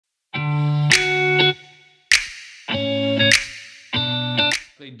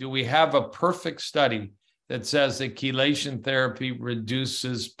do we have a perfect study that says that chelation therapy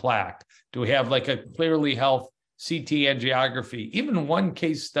reduces plaque? Do we have like a clearly health CT angiography? Even one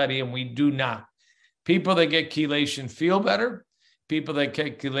case study, and we do not. People that get chelation feel better. People that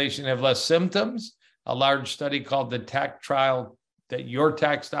get chelation have less symptoms. A large study called the TAC trial that your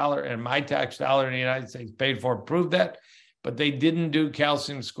tax dollar and my tax dollar in the United States paid for proved that, but they didn't do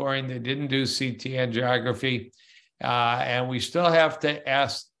calcium scoring. They didn't do CT angiography. And we still have to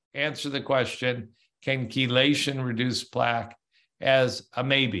answer the question, can chelation reduce plaque, as a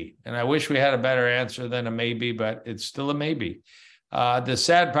maybe? And I wish we had a better answer than a maybe, but it's still a maybe. The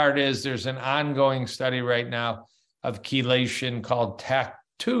sad part is there's an ongoing study right now of chelation called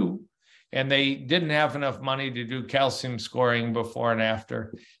TAC2, and they didn't have enough money to do calcium scoring before and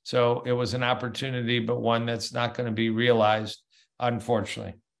after. So it was an opportunity, but one that's not going to be realized,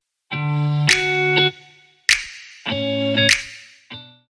 unfortunately.